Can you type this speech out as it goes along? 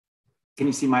Can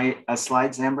you see my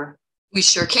slides, Amber? We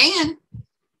sure can.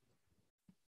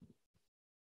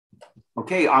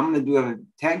 Okay, I'm going to do a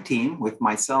tag team with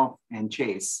myself and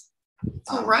Chase.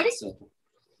 All righty. So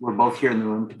we're both here in the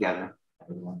room together.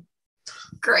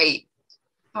 Great.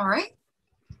 All right.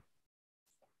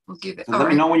 We'll give it. So let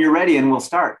me know when you're ready and we'll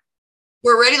start.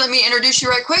 We're ready. Let me introduce you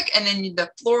right quick, and then the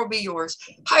floor will be yours.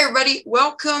 Hi, everybody.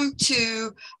 Welcome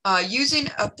to using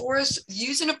a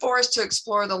forest to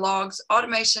explore the logs,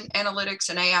 automation, analytics,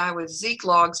 and AI with Zeek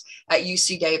logs at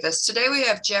UC Davis. Today we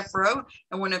have Jeff Rowe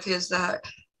and one of his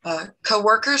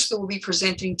co-workers that will be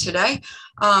presenting today.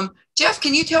 Jeff,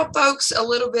 can you tell folks a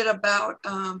little bit about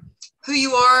who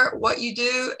you are, what you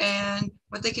do, and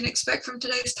what they can expect from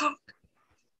today's talk?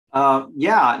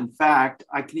 Yeah, in fact,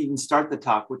 I can even start the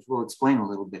talk, which will explain a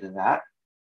little bit of that.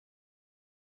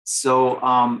 So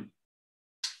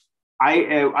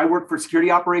I work for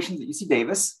security operations at UC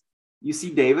Davis.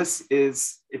 UC Davis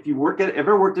is, if you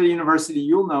ever worked at a university,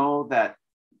 you'll know that,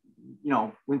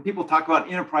 when people talk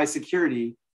about enterprise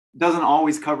security, it doesn't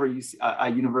always cover a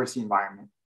university environment.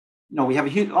 We have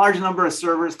a large number of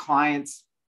servers, clients,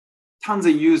 tons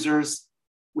of users.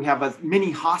 We have a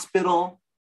mini hospital.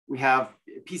 We have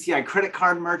PCI credit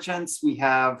card merchants. We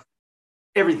have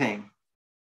everything.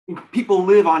 People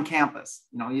live on campus,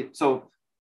 so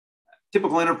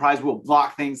typical enterprise will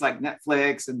block things like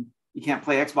Netflix and you can't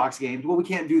play Xbox games. Well, we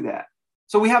can't do that.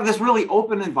 So we have this really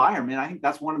open environment. I think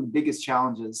that's one of the biggest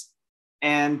challenges.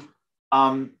 And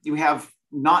we have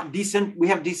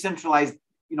decentralized,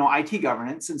 IT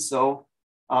governance. And so,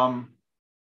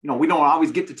 we don't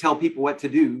always get to tell people what to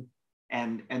do.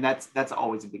 And that's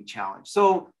always a big challenge.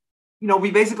 So,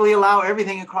 we basically allow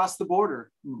everything across the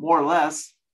border, more or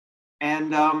less.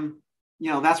 And,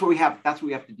 that's what we have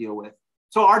to deal with.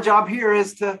 So our job here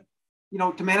is to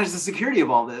manage the security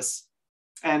of all this.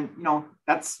 And,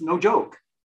 that's no joke.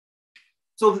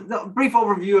 So the brief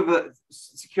overview of the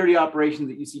security operations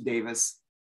at UC Davis.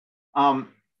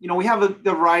 We have a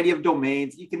variety of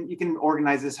domains. You can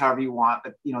organize this however you want,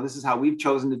 but, this is how we've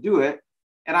chosen to do it.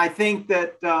 And I think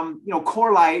that,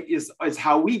 correlate is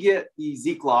how we get the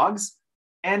Zeek logs,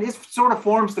 and it sort of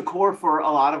forms the core for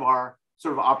a lot of our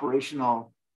sort of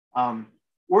operational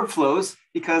workflows,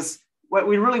 because what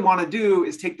we really want to do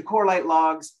is take the correlate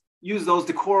logs, use those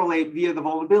to correlate via the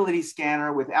vulnerability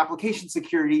scanner with application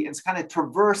security, and kind of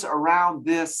traverse around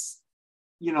this,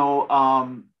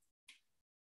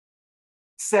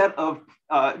 set of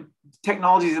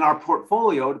technologies in our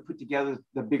portfolio to put together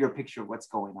the bigger picture of what's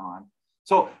going on.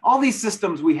 So all these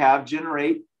systems we have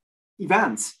generate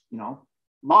events,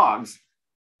 logs.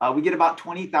 We get about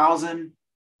 20,000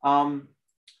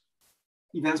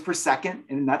 events per second,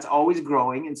 and that's always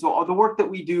growing. And so all the work that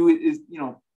we do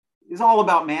is all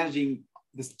about managing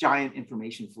this giant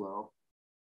information flow.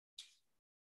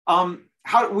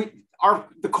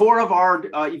 The core of our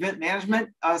event management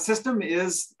system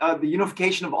is the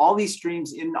unification of all these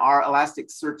streams in our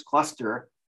Elasticsearch cluster.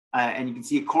 And you can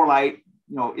see correlate,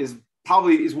 is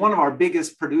one of our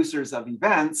biggest producers of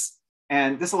events.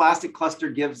 And this Elastic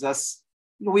cluster gives us,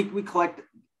 we collect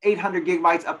 800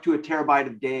 gigabytes up to a terabyte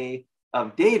a day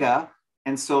of data.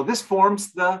 And so this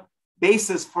forms the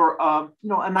basis for, a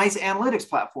nice analytics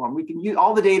platform. We can use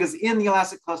all the data is in the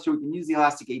Elastic cluster. We can use the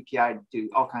Elastic API to do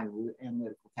all kinds of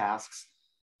analytical tasks.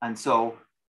 And so,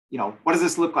 what does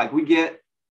this look like? We get,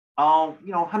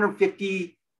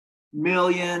 150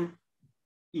 million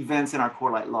events in our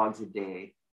correlate logs a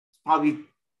day. Probably,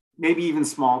 maybe even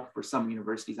small for some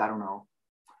universities, I don't know.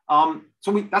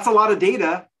 That's a lot of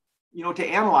data, to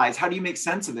analyze. How do you make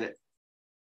sense of it?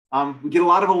 We get a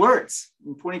lot of alerts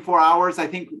in 24 hours. I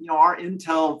think, our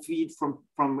intel feed from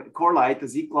correlate, the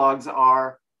Zeek logs,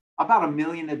 are about 1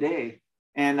 million a day.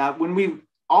 And when we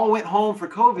all went home for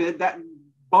COVID, that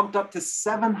bumped up to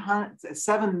 7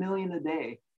 million a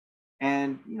day.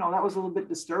 And, that was a little bit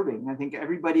disturbing. I think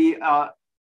everybody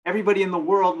in the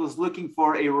world was looking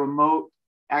for a remote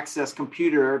access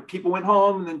computer. People went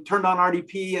home and then turned on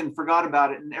RDP and forgot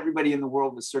about it. And everybody in the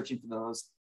world was searching for those.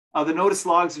 The notice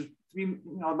logs are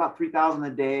about 3,000 a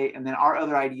day. And then our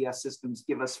other IDS systems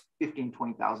give us 15,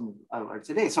 20,000 alerts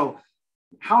a day. So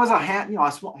how is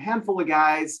a small handful of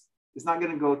guys is not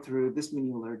going to go through this many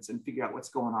alerts and figure out what's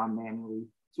going on manually?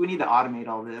 So we need to automate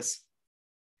all this.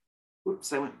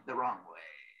 Oops, I went the wrong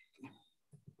way.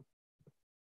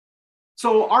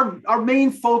 So our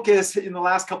main focus in the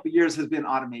last couple of years has been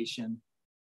automation.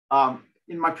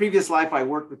 In my previous life, I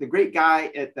worked with a great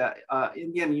guy at the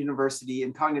Indiana University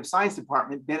in cognitive science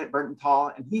department, Bennett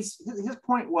Berntenthal, and his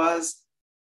point was,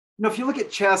 if you look at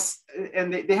chess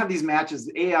and they have these matches,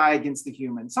 AI against the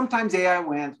human. Sometimes AI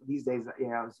wins. These days,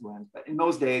 AI wins. But in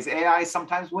those days, AI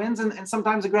sometimes wins and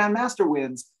sometimes the grandmaster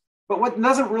wins. But what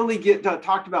doesn't really get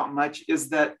talked about much is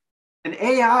that an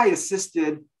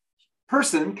AI-assisted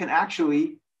person can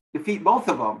actually defeat both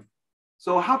of them.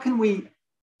 So how can we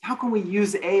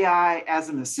use AI as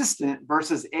an assistant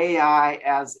versus AI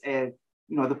as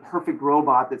the perfect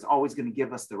robot that's always going to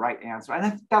give us the right answer? And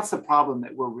I think that's the problem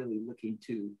that we're really looking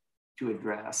to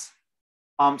address.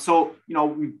 So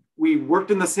we worked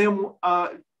in the sim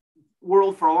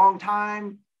world for a long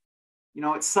time.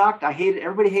 It sucked. I hated it.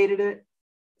 Everybody hated it.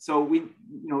 So we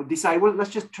decided, well, let's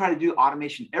just try to do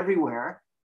automation everywhere.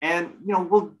 And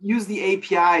we'll use the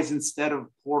APIs instead of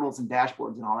portals and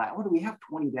dashboards and all that. What do we have?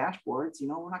 20 dashboards.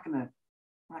 We're not gonna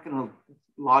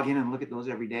log in and look at those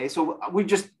every day. So we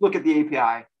just look at the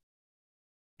API.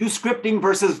 Do scripting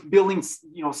versus building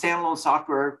standalone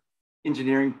software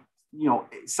engineering,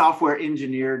 software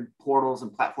engineered portals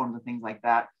and platforms and things like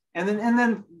that. And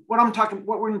then what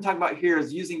we're going to talk about here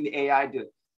is using the AI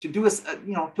to do us,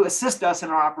 to assist us in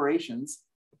our operations.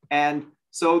 And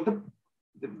so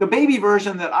the baby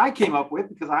version that I came up with,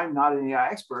 because I'm not an AI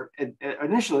expert,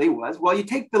 initially was, well, you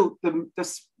take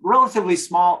this relatively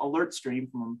small alert stream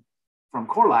from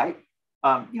Corelight,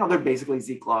 they're basically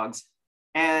Zeek logs,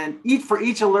 and for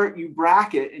each alert you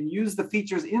bracket and use the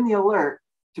features in the alert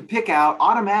to pick out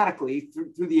automatically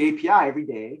through the API every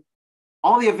day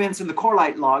all the events in the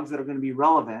Corelight logs that are going to be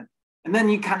relevant. And then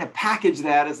you kind of package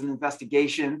that as an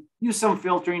investigation, use some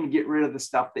filtering to get rid of the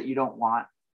stuff that you don't want.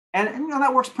 And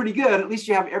that works pretty good. At least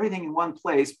you have everything in one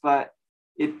place, but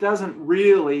it doesn't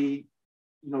really,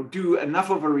 do enough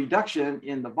of a reduction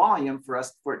in the volume for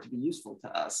it to be useful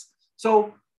to us.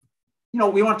 So,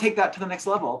 we want to take that to the next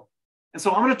level. And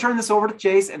so I'm going to turn this over to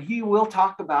Chase, and he will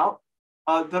talk about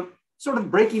the sort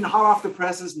of breaking hot off the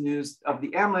presses news of the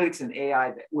analytics and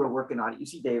AI that we're working on at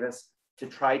UC Davis to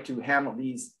try to handle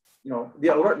these, the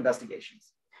alert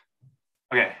investigations.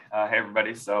 Okay, hey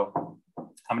everybody. So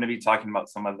I'm going to be talking about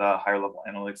some of the higher level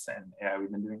analytics and AI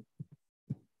we've been doing.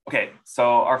 Okay,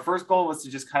 so our first goal was to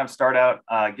just kind of start out,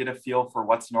 get a feel for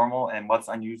what's normal and what's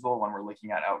unusual when we're looking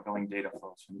at outgoing data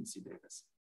flows from UC Davis.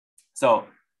 So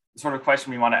the sort of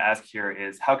question we want to ask here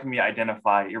is, how can we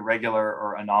identify irregular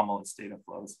or anomalous data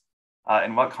flows?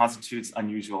 And what constitutes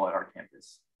unusual at our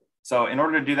campus? So in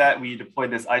order to do that, we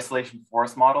deployed this isolation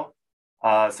forest model.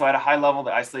 So at a high level,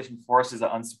 the isolation forest is an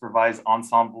unsupervised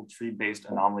ensemble tree-based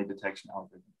anomaly detection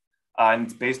algorithm. And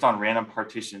it's based on random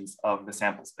partitions of the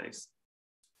sample space.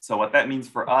 So what that means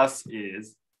for us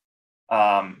is,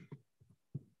 as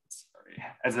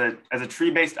a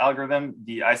tree-based algorithm,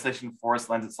 the isolation forest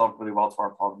lends itself really well to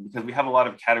our problem because we have a lot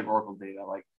of categorical data,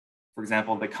 like, for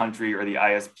example, the country or the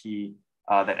ISP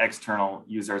that external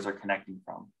users are connecting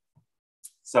from.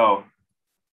 So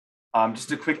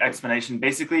just a quick explanation.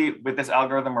 Basically, with this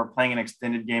algorithm, we're playing an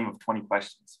extended game of 20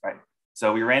 questions, right?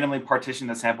 So we randomly partition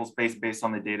the sample space based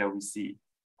on the data we see.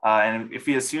 And if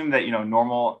we assume that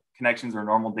normal connections or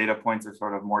normal data points are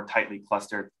sort of more tightly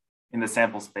clustered in the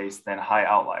sample space than high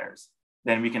outliers,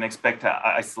 then we can expect to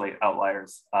isolate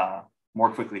outliers more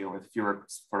quickly or with fewer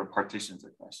sort of partitions or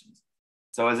questions.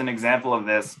 So as an example of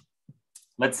this,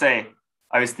 let's say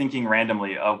I was thinking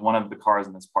randomly of one of the cars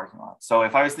in this parking lot. So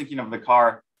if I was thinking of the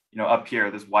car, up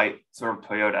here, this white sort of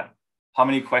Toyota, how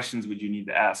many questions would you need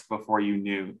to ask before you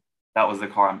knew that was the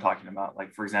car I'm talking about?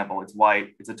 Like, for example, it's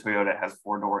white, it's a Toyota, it has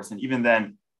 4 doors. And even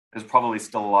then, there's probably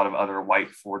still a lot of other white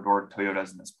 4-door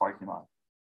Toyotas in this parking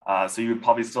lot. So you would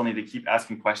probably still need to keep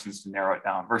asking questions to narrow it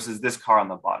down versus this car on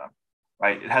the bottom,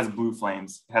 right? It has blue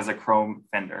flames, it has a chrome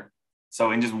fender.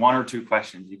 So in just 1 or 2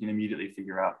 questions, you can immediately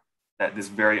figure out that this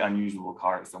very unusual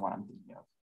car is the one I'm thinking of.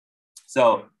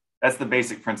 So that's the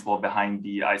basic principle behind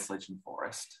the isolation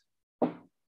forest.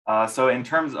 So in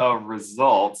terms of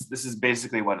results, this is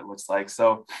basically what it looks like.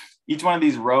 So each one of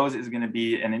these rows is going to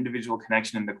be an individual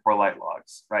connection in the Corelight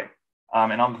logs, right?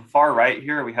 And on the far right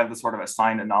here, we have the sort of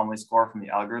assigned anomaly score from the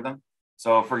algorithm.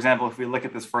 So for example, if we look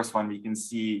at this first one, we can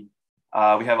see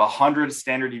we have 100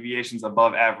 standard deviations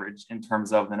above average in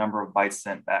terms of the number of bytes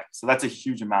sent back. So that's a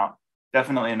huge amount,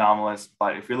 definitely anomalous.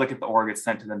 But if we look at the org, it's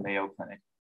sent to the Mayo Clinic.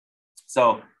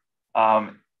 So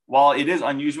while it is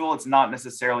unusual, it's not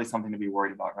necessarily something to be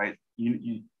worried about, right?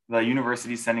 The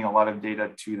university sending a lot of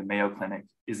data to the Mayo Clinic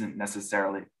isn't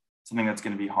necessarily something that's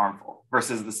going to be harmful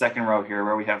versus the second row here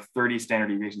where we have 30 standard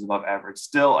deviations above average,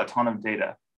 still a ton of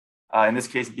data, in this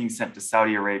case being sent to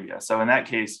Saudi Arabia. So in that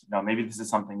case, maybe this is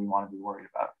something we want to be worried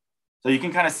about. So you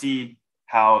can kind of see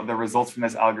how the results from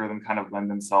this algorithm kind of lend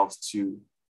themselves to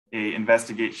a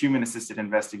human-assisted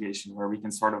investigation where we can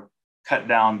sort of cut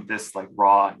down this like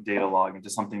raw data log into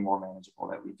something more manageable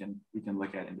that we can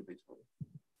look at individually.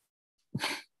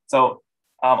 So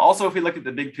also, if we look at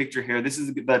the big picture here, this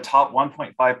is the top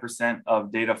 1.5%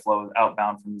 of data flows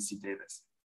outbound from UC Davis.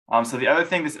 So the other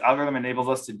thing this algorithm enables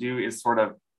us to do is sort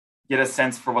of get a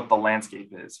sense for what the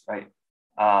landscape is, right?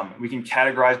 We can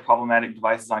categorize problematic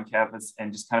devices on campus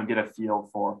and just kind of get a feel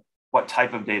for what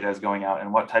type of data is going out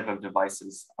and what type of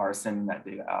devices are sending that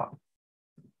data out.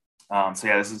 So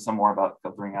yeah, this is some more about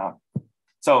filtering out.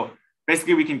 So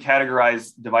basically, we can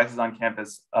categorize devices on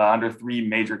campus under 3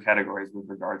 major categories with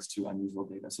regards to unusual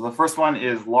data. So the first one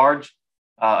is large,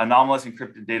 anomalous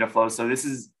encrypted data flows. So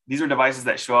these are devices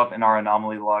that show up in our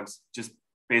anomaly logs just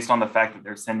based on the fact that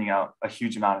they're sending out a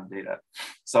huge amount of data.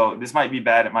 So this might be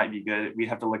bad, it might be good. We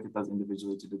have to look at those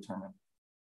individually to determine.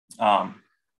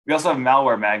 We also have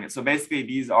malware magnets. So basically,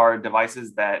 these are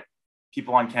devices that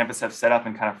people on campus have set up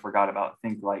and kind of forgot about.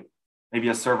 Think like maybe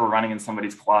a server running in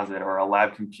somebody's closet or a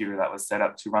lab computer that was set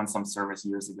up to run some service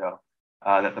years ago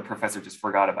that the professor just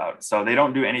forgot about. So they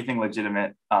don't do anything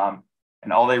legitimate.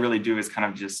 And all they really do is kind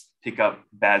of just pick up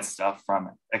bad stuff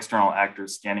from external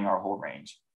actors scanning our whole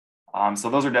range. So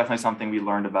those are definitely something we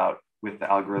learned about with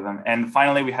the algorithm. And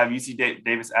finally, we have UC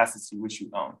Davis SOC, which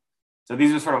you own. So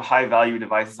these are sort of high value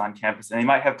devices on campus, and they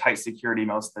might have tight security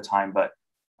most of the time, but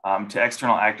to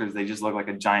external actors, they just look like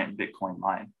a giant Bitcoin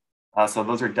mine. So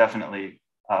those are definitely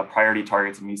priority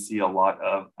targets, and we see a lot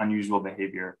of unusual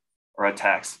behavior or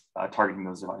attacks targeting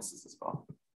those devices as well.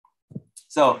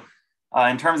 So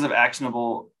in terms of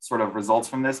actionable sort of results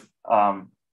from this,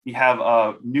 we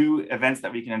have new events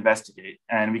that we can investigate,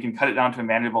 and we can cut it down to a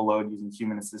manageable load using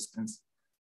human assistance.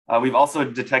 We've also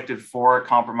detected 4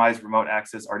 compromised remote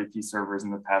access RDP servers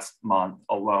in the past month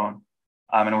alone.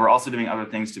 And we're also doing other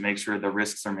things to make sure the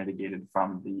risks are mitigated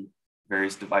from the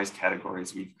various device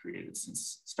categories we've created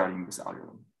since starting this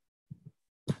algorithm.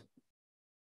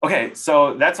 Okay,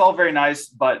 so that's all very nice,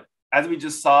 but as we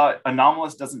just saw,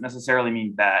 anomalous doesn't necessarily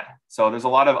mean bad. So there's a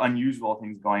lot of unusual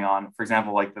things going on. For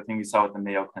example, like the thing we saw with the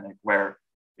Mayo Clinic, where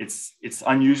it's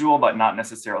unusual, but not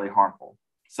necessarily harmful.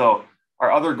 So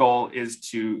our other goal is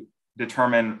to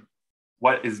determine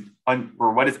what is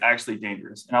actually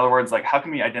dangerous. In other words, like how can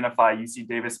we identify UC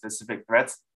Davis specific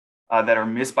threats that are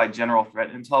missed by general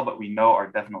threat intel, but we know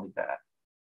are definitely bad.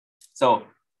 So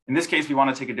in this case, we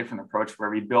want to take a different approach where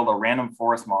we build a random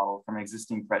forest model from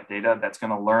existing threat data that's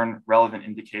going to learn relevant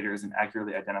indicators and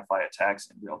accurately identify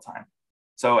attacks in real time.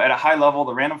 So at a high level,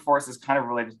 the random forest is kind of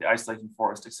related to the isolation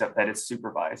forest, except that it's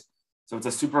supervised. So it's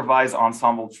a supervised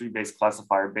ensemble tree-based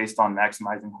classifier based on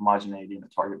maximizing homogeneity in the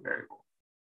target variable.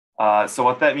 So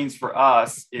what that means for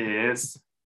us is,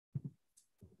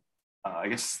 I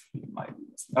guess,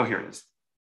 here it is.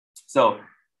 So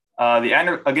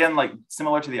again, like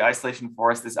similar to the isolation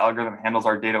forest, this algorithm handles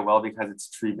our data well because it's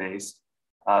tree-based.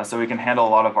 So we can handle a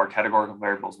lot of our categorical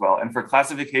variables well. And for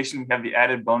classification, we have the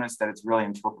added bonus that it's really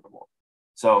interpretable.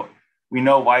 So we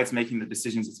know why it's making the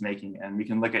decisions it's making, and we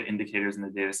can look at indicators in the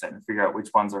data set and figure out which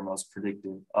ones are most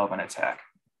predictive of an attack.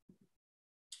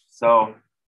 So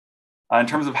in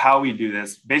terms of how we do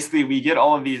this, basically we get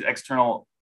all of these external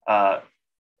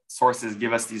sources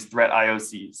give us these threat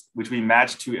IOCs, which we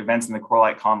match to events in the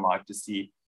correlate conn log to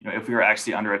see if we were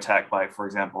actually under attack by, for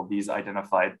example, these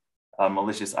identified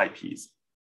malicious IPs.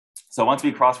 So once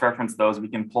we cross-reference those, we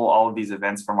can pull all of these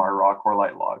events from our raw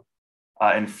correlate log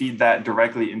and feed that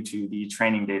directly into the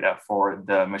training data for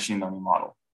the machine learning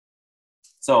model.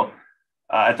 So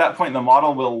at that point, the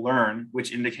model will learn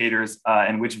which indicators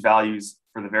and which values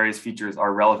for the various features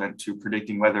are relevant to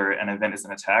predicting whether an event is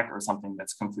an attack or something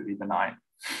that's completely benign.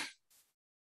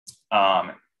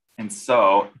 And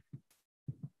so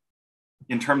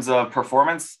in terms of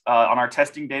performance on our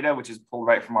testing data, which is pulled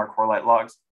right from our correlate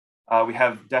logs, we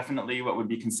have definitely what would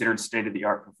be considered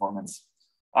state-of-the-art performance.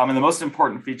 And the most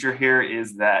important feature here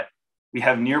is that we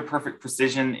have near perfect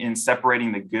precision in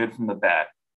separating the good from the bad.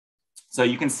 So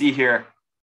you can see here,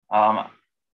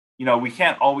 we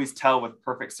can't always tell with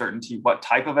perfect certainty what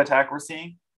type of attack we're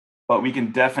seeing, but we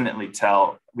can definitely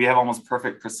tell. We have almost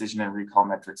perfect precision and recall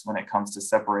metrics when it comes to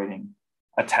separating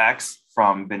attacks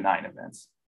from benign events.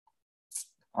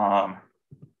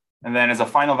 And then as a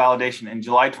final validation, in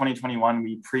July 2021,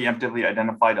 we preemptively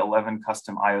identified 11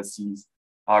 custom IOCs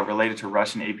related to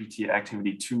Russian APT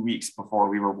activity 2 weeks before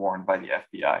we were warned by the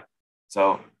FBI.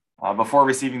 So before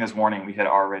receiving this warning, we had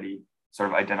already sort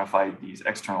of identified these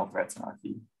external threats in our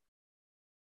feed.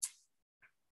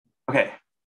 Okay.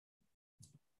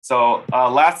 So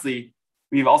lastly,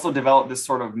 we've also developed this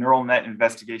sort of neural net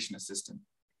investigation assistant.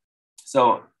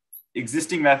 So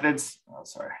existing methods,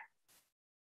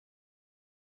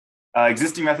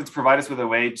 Existing methods provide us with a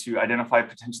way to identify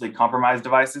potentially compromised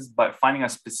devices, but finding a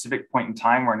specific point in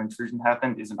time where an intrusion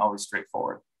happened isn't always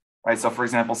straightforward, right? So for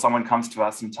example, someone comes to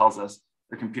us and tells us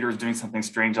their computer is doing something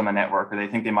strange on the network, or they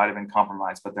think they might have been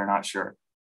compromised, but they're not sure.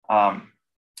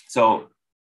 So,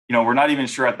 we're not even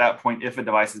sure at that point if a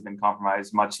device has been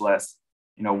compromised, much less,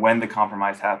 when the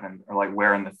compromise happened or like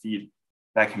where in the feed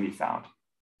that can be found.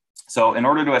 So in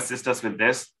order to assist us with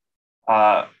this,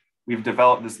 we've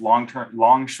developed this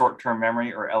long short-term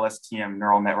memory, or LSTM,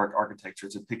 neural network architecture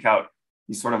to pick out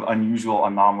these sort of unusual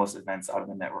anomalous events out of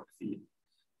the network feed.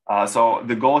 So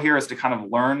the goal here is to kind of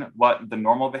learn what the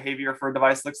normal behavior for a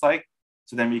device looks like,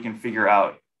 so then we can figure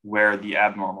out where the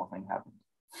abnormal thing happened.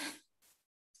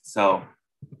 So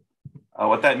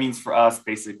what that means for us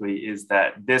basically is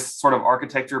that this sort of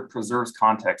architecture preserves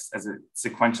context as it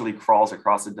sequentially crawls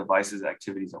across a device's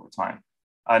activities over time.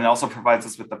 And it also provides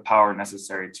us with the power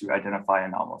necessary to identify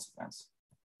anomalous events.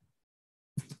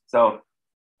 So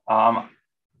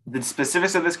the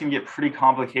specifics of this can get pretty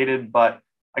complicated, but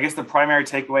I guess the primary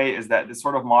takeaway is that this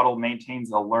sort of model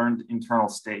maintains a learned internal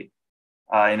state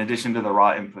in addition to the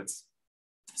raw inputs.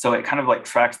 So it kind of like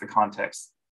tracks the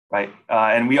context, right?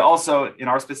 And we also, in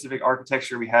our specific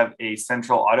architecture, we have a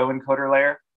central autoencoder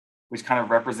layer, which kind of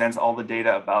represents all the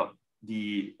data about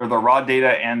the raw data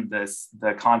and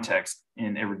the context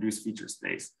in a reduced feature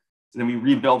space. So then we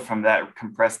rebuild from that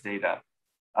compressed data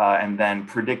and then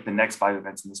predict the next 5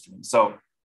 events in the stream. So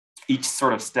each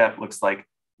sort of step looks like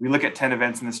we look at 10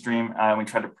 events in the stream and we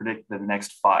try to predict the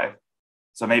next 5.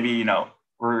 So maybe,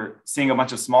 we're seeing a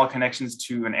bunch of small connections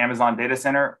to an Amazon data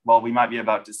center. Well, we might be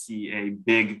about to see a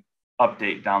big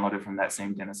update downloaded from that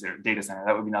same data center.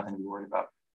 That would be nothing to be worried about.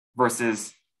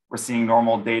 Versus we're seeing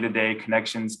normal day-to-day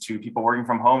connections to people working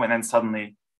from home, and then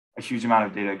suddenly a huge amount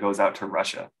of data goes out to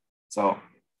Russia. So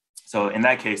in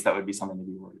that case, that would be something to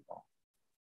be worried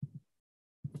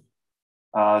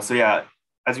about. So yeah,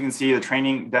 as you can see, the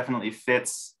training definitely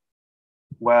fits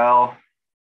well.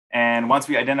 And once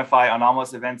we identify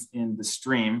anomalous events in the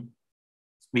stream,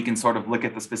 we can sort of look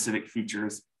at the specific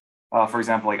features, for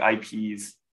example, like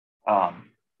IPs,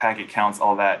 packet counts,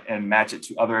 all that, and match it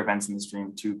to other events in the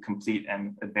stream to complete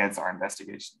and advance our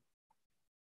investigation.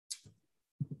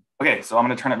 Okay, so I'm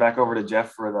going to turn it back over to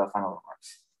Jeff for the final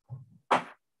remarks.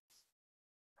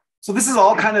 So this is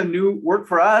all kind of new work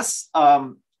for us,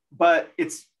 but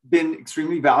it's been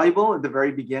extremely valuable at the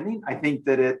very beginning. I think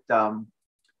that it,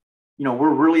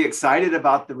 we're really excited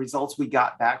about the results we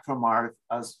got back from our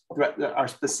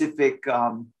specific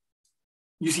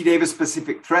UC Davis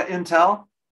specific threat intel.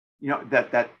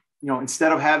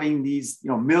 Instead of having these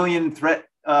million threat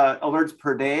alerts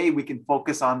per day, we can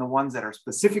focus on the ones that are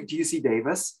specific to UC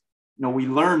Davis. We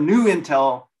learn new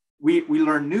intel, we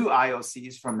learn new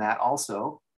IOCs from that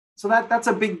also. So that's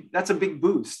a big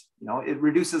boost. It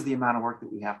reduces the amount of work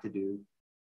that we have to do.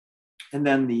 And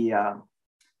then the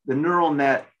neural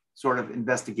net sort of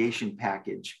investigation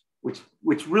package,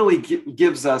 which really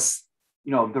gives us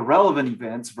the relevant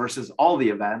events versus all the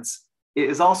events,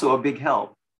 is also a big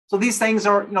help. So these things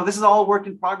are, this is all work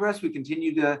in progress. We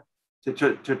continue to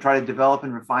try to develop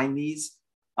and refine these.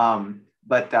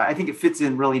 But I think it fits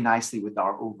in really nicely with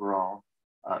our overall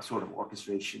sort of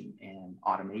orchestration and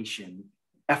automation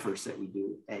efforts that we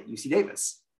do at UC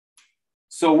Davis.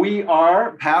 So we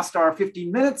are past our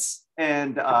 15 minutes.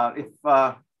 And if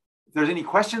there's any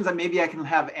questions, then maybe I can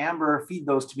have Amber feed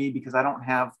those to me because I don't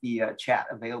have the chat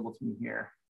available to me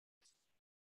here.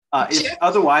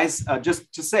 Otherwise,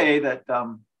 just to say that,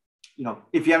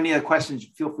 if you have any other questions,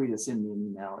 feel free to send me an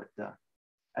email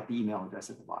at the email address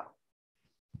at the bottom.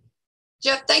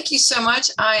 Jeff, thank you so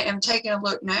much. I am taking a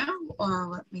look now.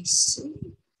 Let me see.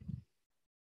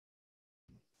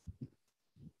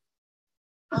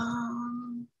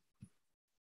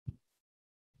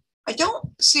 I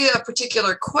don't see a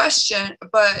particular question,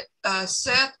 but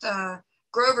Seth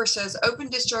Grover says, Open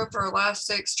Distro for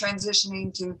Elastic's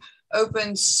transitioning to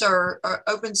Open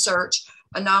Search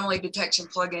anomaly detection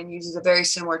plugin uses a very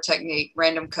similar technique,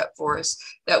 random cut forest,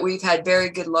 that we've had very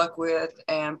good luck with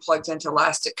and plugs into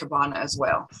Elastic Kibana as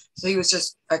well. So he was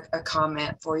just a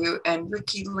comment for you. And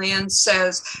Ricky Lynn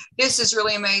says, this is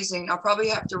really amazing. I'll probably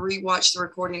have to rewatch the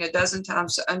recording a dozen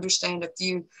times to understand a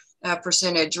few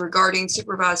percentage. Regarding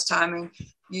supervised timing,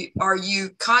 are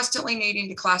you constantly needing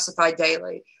to classify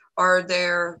daily? Are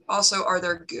there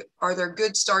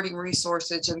good starting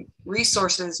resources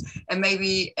and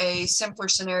maybe a simpler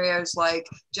scenarios like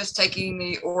just taking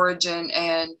the origin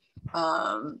and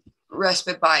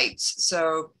respite bytes?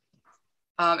 So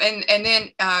and then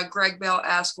Greg Bell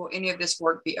asked, will any of this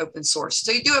work be open source?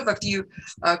 So you do have a few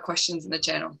questions in the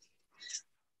channel.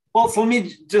 Well, so let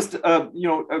me just,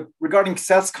 regarding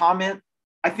Seth's comment,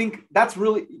 I think that's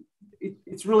really,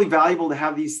 it's really valuable to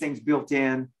have these things built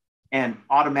in and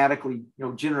automatically,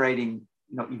 generating,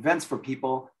 events for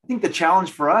people. I think the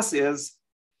challenge for us is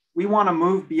we want to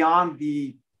move beyond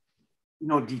the,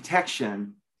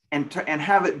 detection and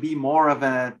have it be more of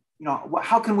a,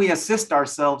 how can we assist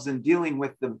ourselves in dealing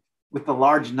with the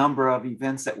large number of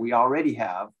events that we already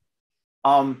have.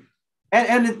 And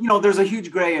there's a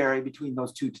huge gray area between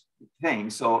those two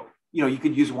things. So, you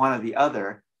could use one or the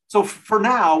other. So for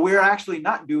now, we're actually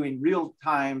not doing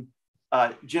real-time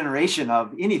generation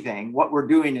of anything. What we're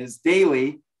doing is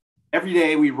daily, every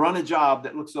day we run a job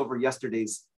that looks over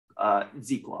yesterday's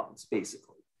Zeek logs,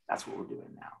 basically. That's what we're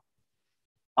doing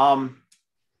now.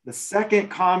 The second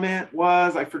comment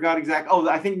was, I forgot exactly. Oh,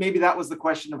 I think maybe that was the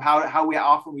question of how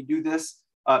often we do this.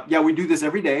 Yeah, we do this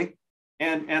every day.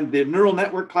 And the neural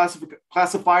network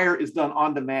classifier is done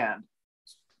on demand.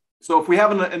 So if we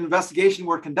have an investigation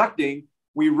we're conducting,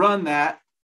 we run that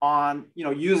on,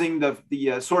 using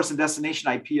the source and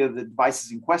destination IP of the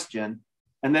devices in question,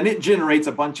 and then it generates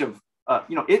a bunch of,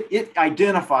 it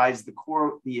identifies the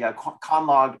conn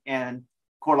log and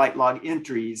correlate log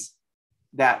entries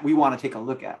that we want to take a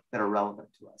look at that are relevant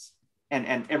to us,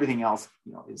 and everything else,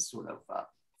 is sort of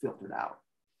filtered out.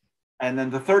 And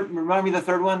then remind me the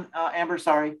third one, Amber,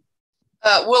 sorry.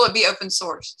 Will it be open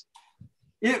sourced?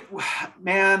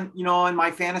 Man, in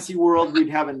my fantasy world, we'd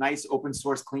have a nice open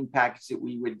source clean package that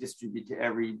we would distribute to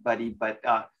everybody. But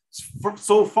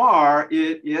so far,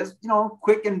 it is,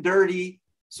 quick and dirty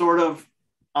sort of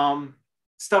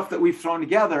stuff that we've thrown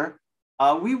together.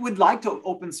 We would like to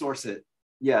open source it.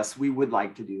 Yes, we would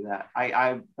like to do that.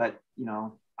 But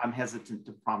I'm hesitant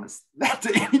to promise that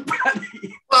to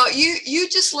anybody. Well, you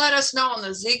just let us know on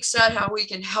the Zeek side how we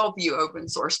can help you open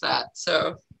source that.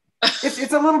 So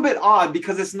it's a little bit odd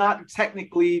because it's not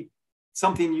technically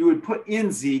something you would put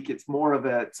in Zeek. It's more of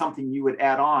something you would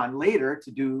add on later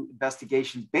to do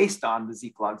investigations based on the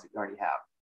Zeek logs that you already have.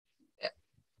 Yeah.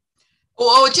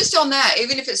 Well, just on that,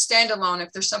 even if it's standalone,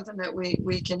 if there's something that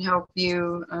we can help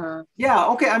you. Yeah,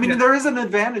 okay. I mean, there is an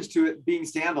advantage to it being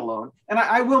standalone. And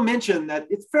I will mention that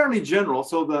it's fairly general.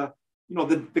 So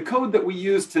the code that we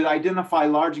use to identify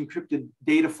large encrypted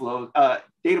data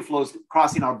flows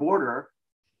crossing our border,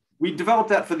 we developed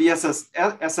that for the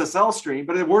SSL stream,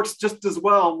 but it works just as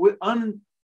well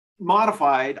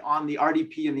unmodified on the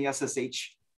RDP and the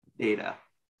SSH data.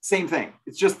 Same thing.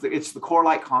 It's the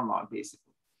correlate conn log,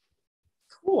 basically.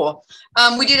 Cool.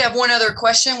 We did have one other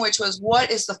question, which was,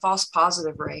 what is the false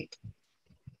positive rate?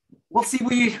 Well,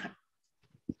 see,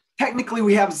 technically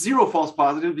we have zero false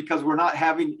positive because we're not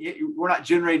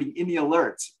generating any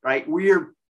alerts, right?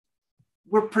 We're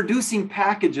producing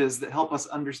packages that help us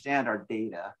understand our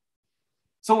data.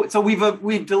 So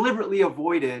we've deliberately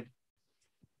avoided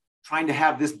trying to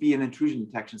have this be an intrusion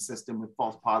detection system with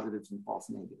false positives and false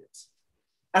negatives.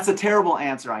 That's a terrible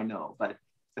answer, I know, but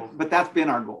that's been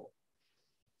our goal.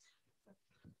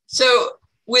 So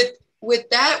with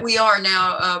that, we are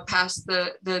now past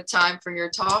the time for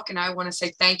your talk, and I want to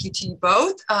say thank you to you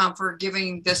both for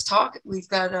giving this talk. We've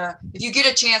got if you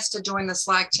get a chance to join the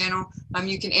Slack channel,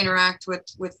 you can interact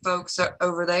with folks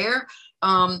over there.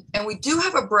 And we do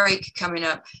have a break coming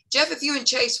up. Jeff, if you and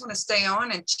Chase want to stay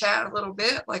on and chat a little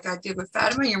bit, like I did with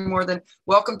Fatima, you're more than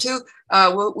welcome to.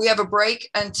 We have a break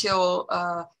until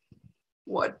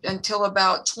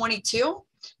about 22.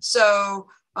 So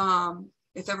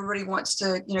if everybody wants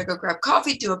to, go grab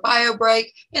coffee, do a bio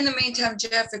break. In the meantime,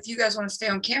 Jeff, if you guys want to stay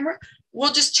on camera,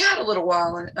 we'll just chat a little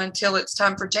while until it's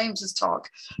time for James's talk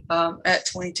at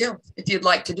 22, if you'd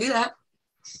like to do that.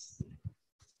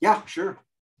 Yeah, sure.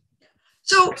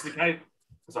 So, actually,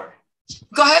 sorry.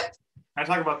 Go ahead. Can I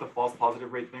talk about the false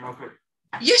positive rate thing real quick?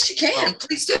 Yes, you can.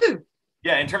 Please do.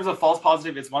 Yeah, in terms of false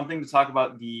positive, it's one thing to talk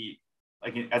about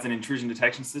as an intrusion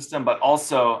detection system, but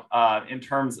also in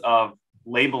terms of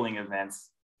labeling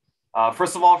events.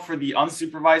 First of all, for the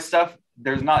unsupervised stuff,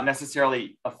 there's not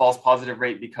necessarily a false positive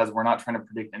rate because we're not trying to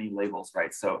predict any labels,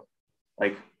 right? So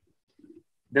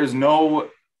there's no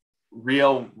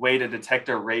real way to detect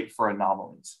a rate for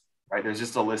anomalies, right? There's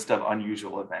just a list of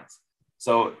unusual events.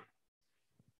 So,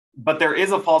 but there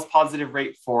is a false positive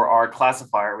rate for our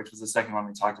classifier, which was the second one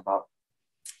we talked about.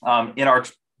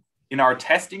 In our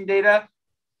testing data,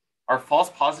 our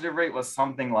false positive rate was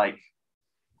something like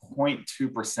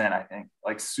 0.2%, I think,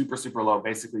 like super, super low,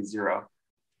 basically zero.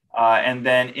 And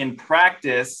then in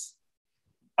practice,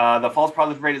 the false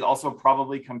positive rate is also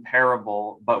probably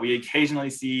comparable, but we occasionally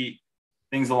see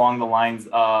things along the lines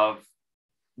of,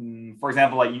 for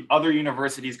example, like other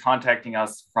universities contacting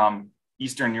us from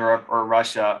Eastern Europe or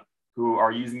Russia who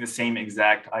are using the same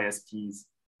exact ISPs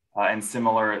and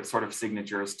similar sort of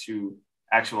signatures to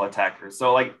actual attackers.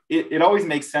 So like it always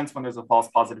makes sense when there's a false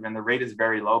positive, and the rate is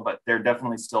very low, but they're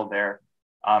definitely still there.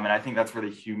 And I think that's where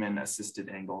the human assisted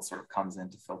angle sort of comes in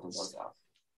to filter those out.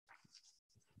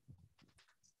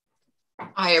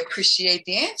 I appreciate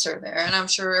the answer there, and I'm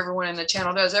sure everyone in the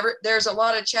channel does. There's a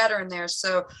lot of chatter in there,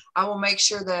 so I will make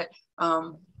sure that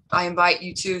I invite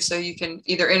you too, so you can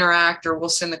either interact or we'll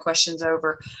send the questions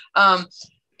over.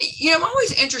 You know, I'm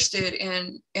always interested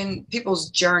in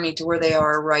people's journey to where they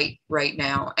are right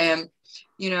now, and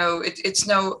you know, it's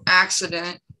no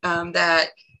accident that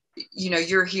you know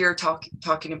you're here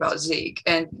talking about Zeek.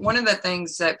 And one of the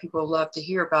things that people love to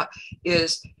hear about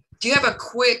is, do you have a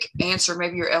quick answer,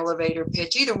 maybe your elevator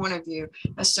pitch, either one of you,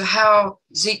 as to how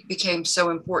Zeek became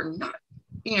so important? Not,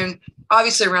 you know,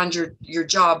 obviously around your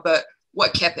job, but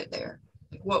what kept it there?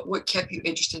 What kept you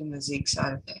interested in the Zeek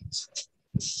side of things?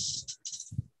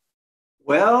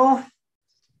 Well,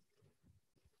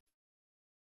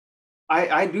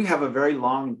 I do have a very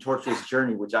long and torturous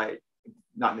journey, which I'm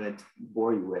not going to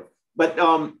bore you with. But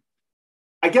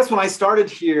I guess when I started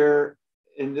here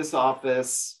in this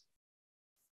office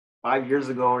 5 years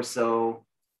ago or so,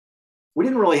 we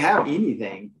didn't really have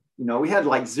anything. You know, we had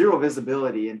like zero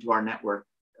visibility into our network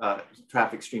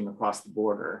traffic stream across the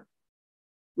border.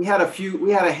 We had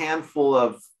a handful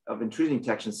of intrusion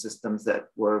detection systems that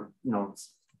were, you know,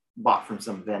 bought from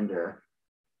some vendor.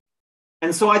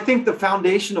 And so I think the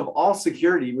foundation of all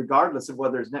security, regardless of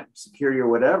whether it's network security or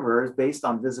whatever, is based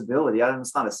on visibility.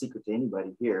 It's not a secret to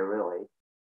anybody here, really.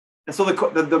 And so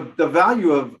the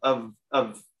value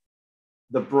of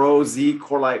the Rowe, Zeek,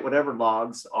 Correlate, whatever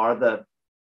logs are that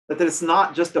it's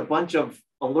not just a bunch of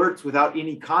alerts without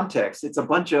any context. It's a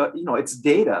bunch of, you know, it's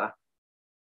data.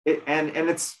 And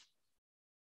it's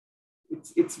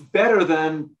better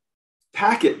than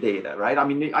packet data, right? I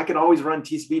mean, I can always run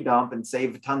TCP dump and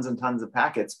save tons and tons of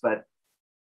packets, but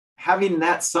having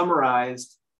that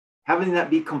summarized, having that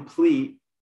be complete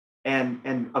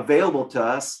and available to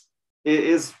us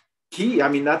is key. I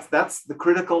mean, that's the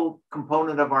critical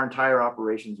component of our entire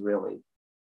operations, really.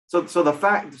 So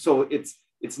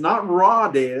it's not raw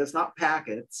data, it's not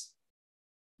packets,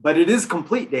 but it is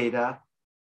complete data,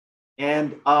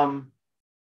 and you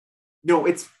know,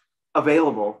 it's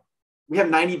available. We have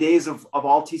 90 days of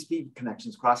all TCP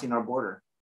connections crossing our border.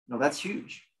 You know, that's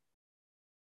huge.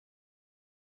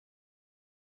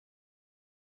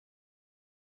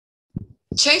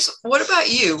 Chase, what about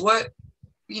you? What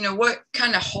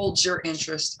kind of holds your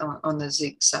interest on the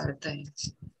Zeek side of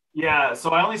things? Yeah, so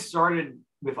I only started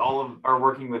with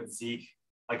working with Zeek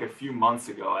like a few months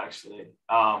ago, actually.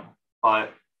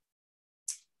 But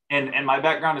my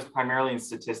background is primarily in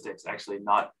statistics, actually,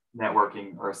 not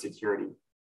networking or security.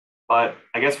 But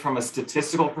I guess from a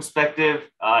statistical perspective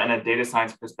and a data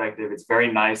science perspective, it's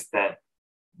very nice that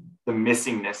the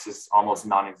missingness is almost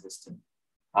non-existent.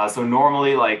 So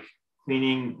normally, like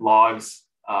cleaning logs,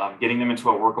 getting them into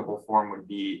a workable form would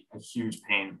be a huge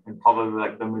pain and probably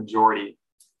like the majority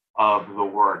of the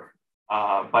work.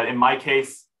 But in my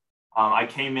case, I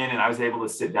came in and I was able to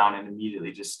sit down and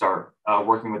immediately just start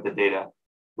working with the data,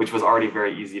 which was already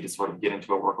very easy to sort of get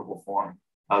into a workable form.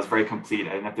 It was very complete. I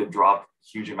didn't have to drop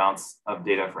huge amounts of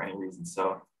data for any reason.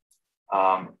 So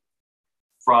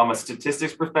from a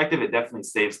statistics perspective, it definitely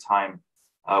saves time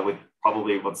with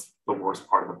probably what's the worst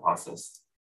part of the process.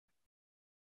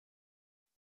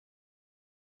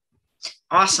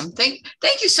 Awesome. Thank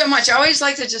you so much. I always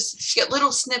like to just get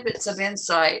little snippets of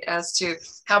insight as to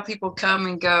how people come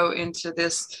and go into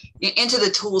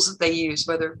the tools that they use,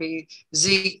 whether it be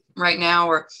Zeek right now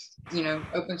or, you know,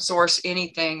 open source,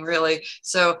 anything really.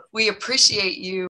 So we appreciate you